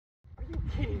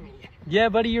kidding me? Yeah,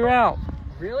 buddy, you're out.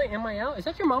 Really? Am I out? Is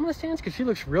that your mom in the stands? Because she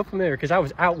looks real familiar. Because I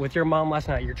was out with your mom last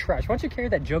night. You're trash. Why don't you carry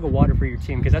that jug of water for your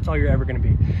team? Because that's all you're ever going to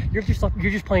be. You're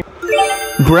just playing.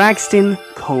 Braxton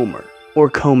Comer, or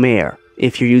Comer,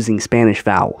 if you're using Spanish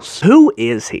vowels. Who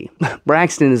is he?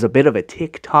 Braxton is a bit of a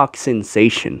TikTok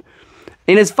sensation.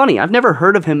 And it's funny, I've never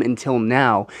heard of him until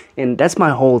now, and that's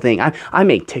my whole thing. I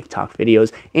make TikTok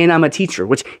videos, and I'm a teacher,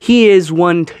 which he is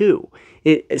one too.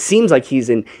 It seems like he's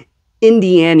an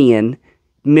Indianian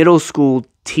middle school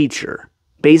teacher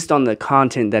based on the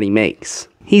content that he makes.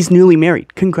 He's newly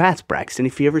married. Congrats, Braxton.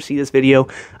 If you ever see this video,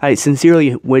 I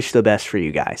sincerely wish the best for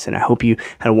you guys, and I hope you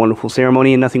had a wonderful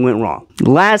ceremony and nothing went wrong.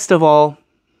 Last of all,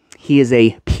 he is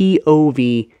a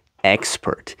POV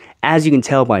expert. As you can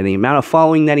tell by the amount of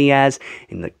following that he has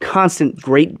and the constant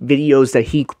great videos that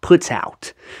he puts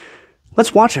out.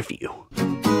 Let's watch a few.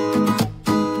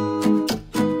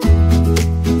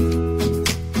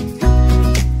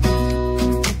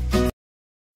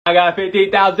 I got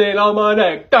 50,000 on my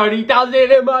neck,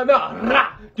 30,000 in my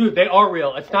mouth. Dude, they are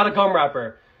real. It's not a gum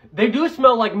wrapper. They do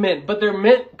smell like mint, but they're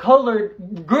mint colored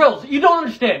grills. You don't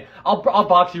understand. I'll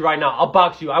box you right now. I'll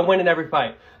box you. I win in every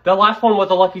fight. The last one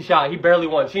was a lucky shot. He barely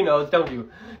won. She knows, don't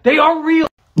you? They are real.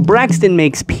 Braxton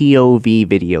makes POV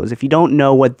videos. If you don't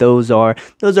know what those are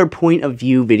point of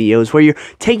view videos where you're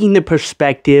taking the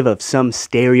perspective of some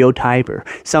stereotype or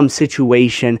some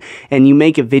situation and you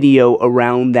make a video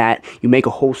around that. You make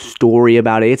a whole story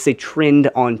about it. It's a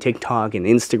trend on TikTok and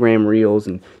Instagram Reels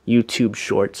and YouTube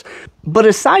Shorts. But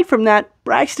aside from that,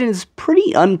 Braxton is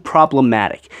pretty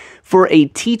unproblematic. For a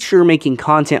teacher making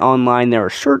content online, there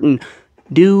are certain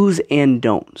do's and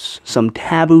don'ts, some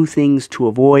taboo things to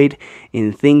avoid,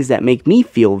 and things that make me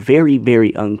feel very,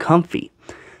 very uncomfy.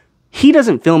 He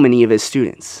doesn't film any of his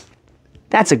students.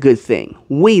 That's a good thing.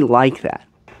 We like that.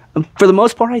 For the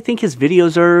most part, I think his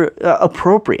videos are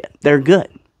appropriate. They're good.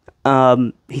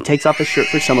 He takes off his shirt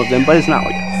for some of them, but it's not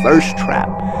like a thirst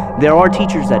trap. There are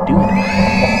teachers that do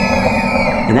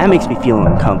that, and that makes me feel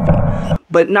uncomfy.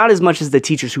 But not as much as the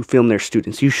teachers who film their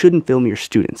students. You shouldn't film your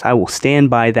students. I will stand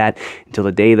by that until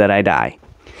the day that I die.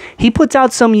 He puts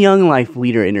out some young life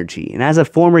leader energy, and as a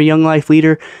former young life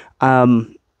leader,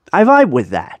 I vibe with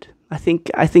that. I think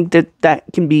that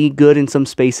can be good in some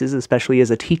spaces, especially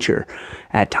as a teacher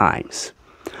at times.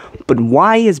 But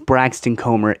why is Braxton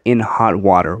Comer in hot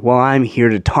water? Well, I'm here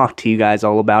to talk to you guys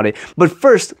all about it. But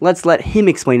first, let's let him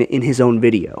explain it in his own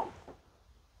video.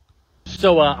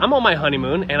 So I'm on my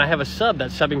honeymoon, and I have a sub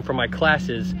that's subbing for my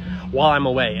classes while I'm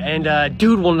away. And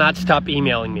dude will not stop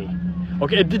emailing me.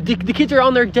 Okay, the kids are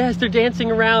on their desks, they're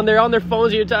dancing around, they're on their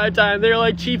phones the entire time, they're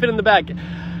like chiefing in the back.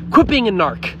 Quit being a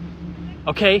narc,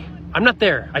 okay? I'm not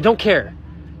there, I don't care.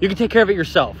 You can take care of it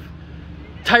yourself.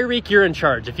 Tyreek, you're in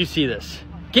charge if you see this.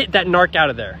 Get that narc out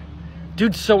of there.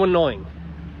 Dude's so annoying.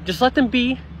 Just let them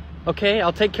be, okay?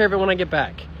 I'll take care of it when I get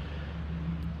back.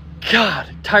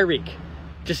 God, Tyreek.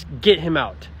 Just get him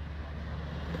out.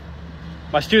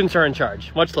 My students are in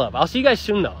charge. Much love. I'll see you guys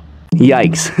soon, though.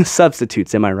 Yikes.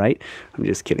 Substitutes, am I right? I'm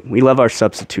just kidding. We love our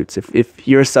substitutes. If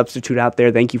you're a substitute out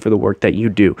there, thank you for the work that you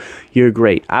do. You're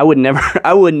great. I would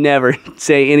never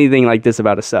say anything like this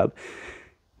about a sub.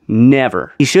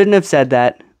 Never. He shouldn't have said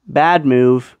that. Bad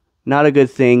move. Not a good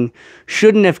thing.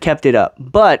 Shouldn't have kept it up.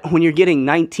 But when you're getting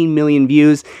 19 million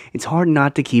views, it's hard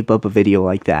not to keep up a video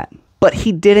like that. But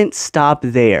he didn't stop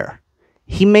there.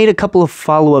 He made a couple of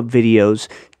follow-up videos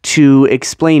to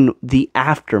explain the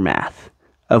aftermath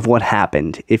of what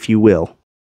happened, if you will.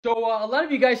 So a lot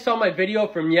of you guys saw my video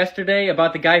from yesterday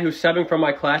about the guy who's subbing for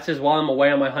my classes while I'm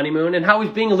away on my honeymoon and how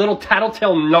he's being a little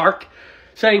tattletale narc,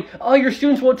 saying, oh, your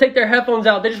students won't take their headphones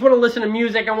out. They just want to listen to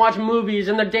music and watch movies,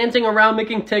 and they're dancing around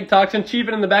making TikToks and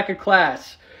cheeping in the back of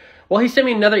class. Well, he sent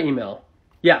me another email.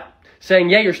 Yeah.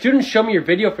 Saying, yeah, your students showed me your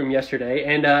video from yesterday,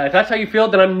 and if that's how you feel,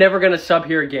 then I'm never going to sub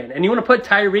here again. And you want to put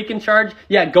Tyreek in charge?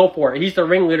 Yeah, go for it. He's the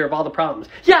ringleader of all the problems.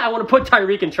 Yeah, I want to put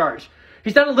Tyreek in charge.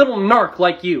 He's not a little narc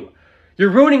like you.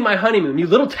 You're ruining my honeymoon, you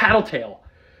little tattletale.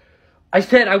 I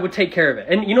said I would take care of it.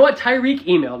 And you know what? Tyreek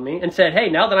emailed me and said, hey,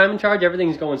 now that I'm in charge,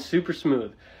 everything's going super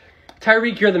smooth.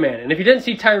 Tyreek, you're the man. And if you didn't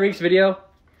see Tyreek's video,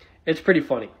 it's pretty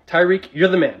funny. Tyreek, you're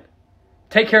the man.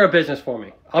 Take care of business for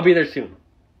me. I'll be there soon.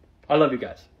 I love you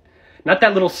guys. Not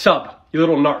that little sub, you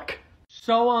little narc.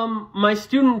 So, my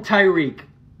student Tyreek,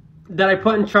 that I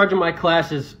put in charge of my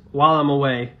classes while I'm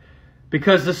away,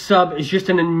 because the sub is just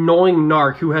an annoying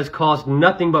narc who has caused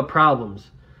nothing but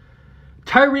problems.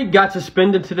 Tyreek got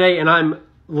suspended today, and I'm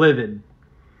livid.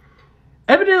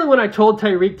 Evidently, when I told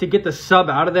Tyreek to get the sub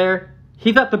out of there,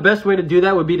 he thought the best way to do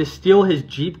that would be to steal his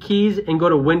Jeep keys and go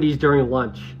to Wendy's during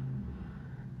lunch.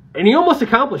 And he almost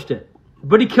accomplished it.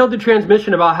 but he killed the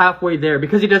transmission about halfway there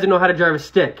because he doesn't know how to drive a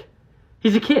stick.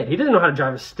 He's a kid. He doesn't know how to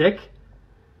drive a stick.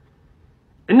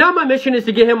 And now my mission is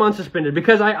to get him unsuspended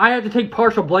because I have to take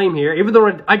partial blame here, even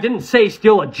though I didn't say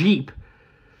steal a Jeep.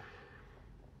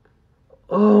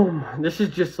 Oh, this is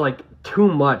just like too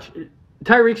much.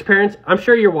 Tyreek's parents, I'm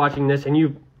sure you're watching this, and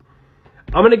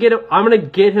I'm gonna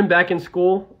get him back in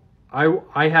school.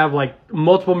 I have like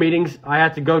multiple meetings I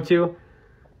have to go to.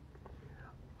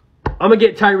 I'm gonna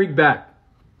get Tyreek back.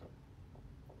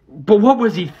 But what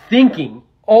was he thinking?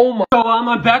 Oh my. So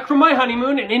I'm back from my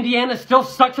honeymoon, and Indiana still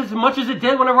sucks as much as it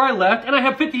did whenever I left, and I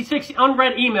have 56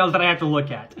 unread emails that I have to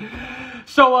look at.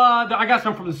 So I got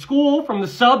some from the school, from the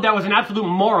sub that was an absolute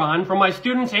moron, from my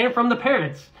students, and from the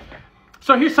parents.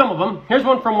 So here's some of them. Here's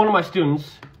one from one of my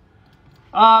students.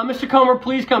 Mr. Comer,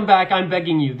 please come back. I'm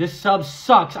begging you. This sub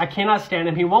sucks. I cannot stand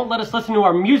him. He won't let us listen to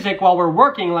our music while we're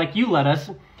working like you let us.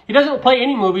 He doesn't play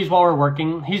any movies while we're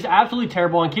working. He's absolutely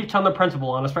terrible and keeps telling the principal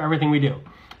on us for everything we do.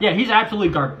 Yeah, he's absolutely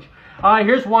garbage.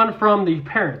 Here's one from the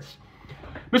parents.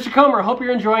 Mr. Comer, I hope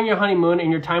you're enjoying your honeymoon and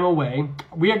your time away.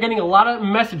 We are getting a lot of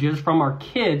messages from our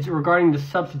kids regarding the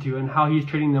substitute and how he's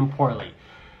treating them poorly.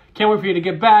 Can't wait for you to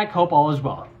get back. Hope all is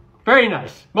well. Very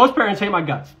nice. Most parents hate my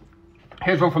guts.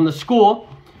 Here's one from the school.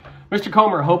 Mr.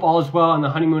 Comer, hope all is well and the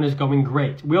honeymoon is going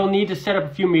great. We'll need to set up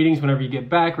a few meetings whenever you get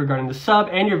back regarding the sub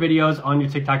and your videos on your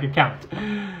TikTok account.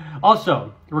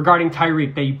 Also, regarding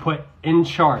Tyreek that you put in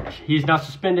charge. He's now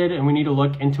suspended and we need to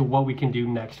look into what we can do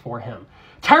next for him.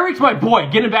 Tyreek's my boy.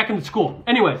 Get him back into school.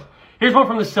 Anyways, here's one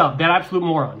from the sub. That absolute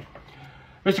moron.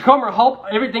 Mr. Comer, hope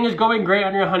everything is going great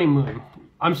on your honeymoon.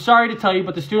 I'm sorry to tell you,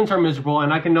 but the students are miserable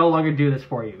and I can no longer do this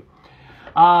for you.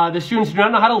 The students do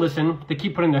not know how to listen. They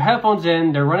keep putting their headphones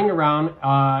in. They're running around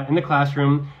in the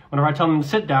classroom. Whenever I tell them to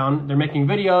sit down, they're making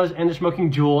videos and they're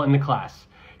smoking Juul in the class.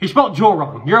 He spelled Juul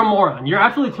wrong. You're a moron. You're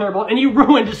absolutely terrible and you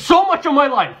ruined so much of my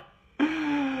life.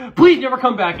 Please never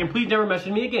come back and please never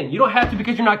message me again. You don't have to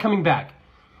because you're not coming back.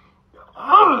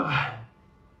 Ugh.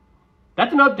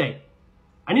 That's an update.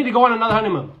 I need to go on another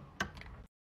honeymoon.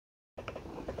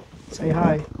 Say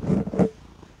hi.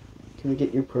 Can we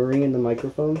get your purring in the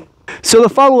microphone? So the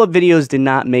follow-up videos did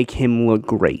not make him look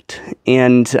great.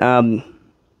 And,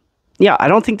 yeah, I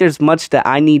don't think there's much that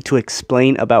I need to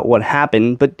explain about what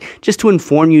happened, but just to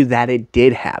inform you that it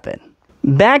did happen.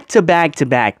 Back to back to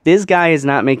back, this guy is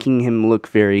not making him look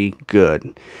very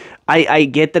good. I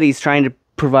get that he's trying to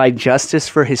provide justice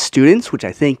for his students, which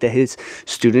I think that his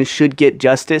students should get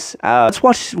justice. Let's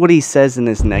watch what he says in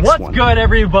this next one. What's good,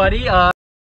 everybody?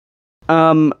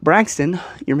 Braxton,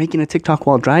 you're making a TikTok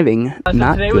while driving. So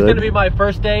not today good. was going to be my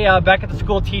first day back at the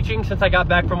school teaching since I got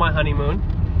back from my honeymoon.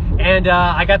 And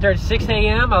I got there at 6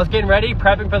 a.m. I was getting ready,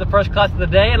 prepping for the first class of the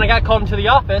day, and I got called into the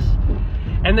office.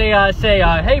 And they say,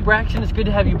 hey, Braxton, it's good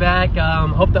to have you back.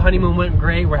 Hope the honeymoon went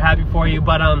great. We're happy for you,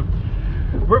 but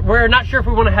we're not sure if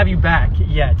we want to have you back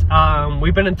yet.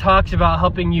 We've been in talks about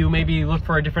helping you maybe look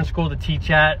for a different school to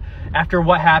teach at after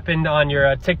what happened on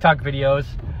your TikTok videos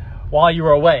while you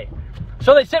were away.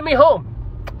 So they sent me home.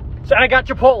 So I got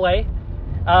Chipotle,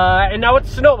 and now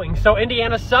it's snowing. So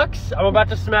Indiana sucks. I'm about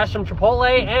to smash some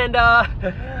Chipotle, and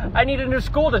I need a new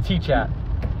school to teach at.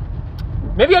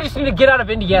 Maybe I just need to get out of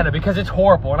Indiana because it's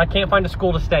horrible and I can't find a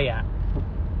school to stay at.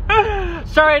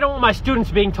 Sorry, I don't want my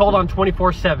students being told on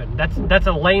 24/7. That's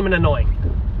a lame and annoying.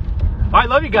 All right,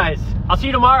 love you guys. I'll see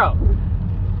you tomorrow.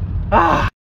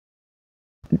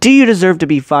 Do you deserve to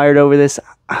be fired over this?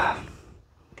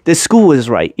 The school is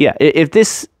right. Yeah, if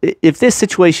this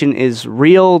situation is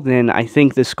real, then I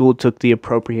think the school took the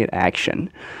appropriate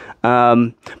action.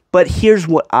 But here's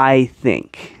what I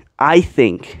think. I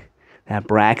think that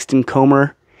Braxton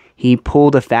Comer, he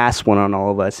pulled a fast one on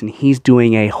all of us, and he's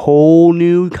doing a whole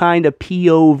new kind of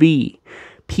POV.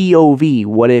 POV,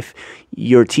 what if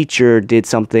your teacher did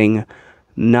something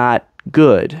not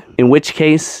good? In which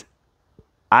case,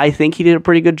 I think he did a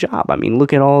pretty good job. I mean,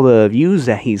 look at all the views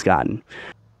that he's gotten.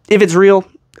 If it's real,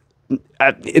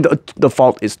 the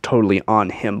fault is totally on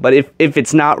him. But if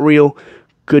it's not real,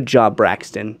 good job,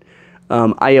 Braxton.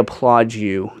 I applaud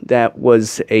you. That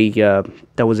was a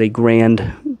grand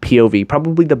POV,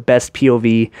 probably the best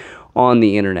POV on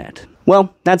the internet.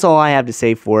 Well, that's all I have to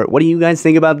say for it. What do you guys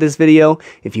think about this video?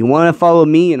 If you want to follow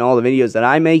me and all the videos that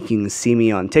I make, you can see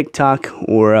me on TikTok,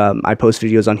 or I post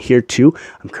videos on here too.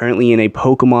 I'm currently in a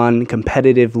Pokemon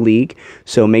competitive league,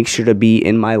 so make sure to be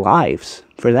in my lives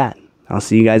for that. I'll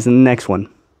see you guys in the next one.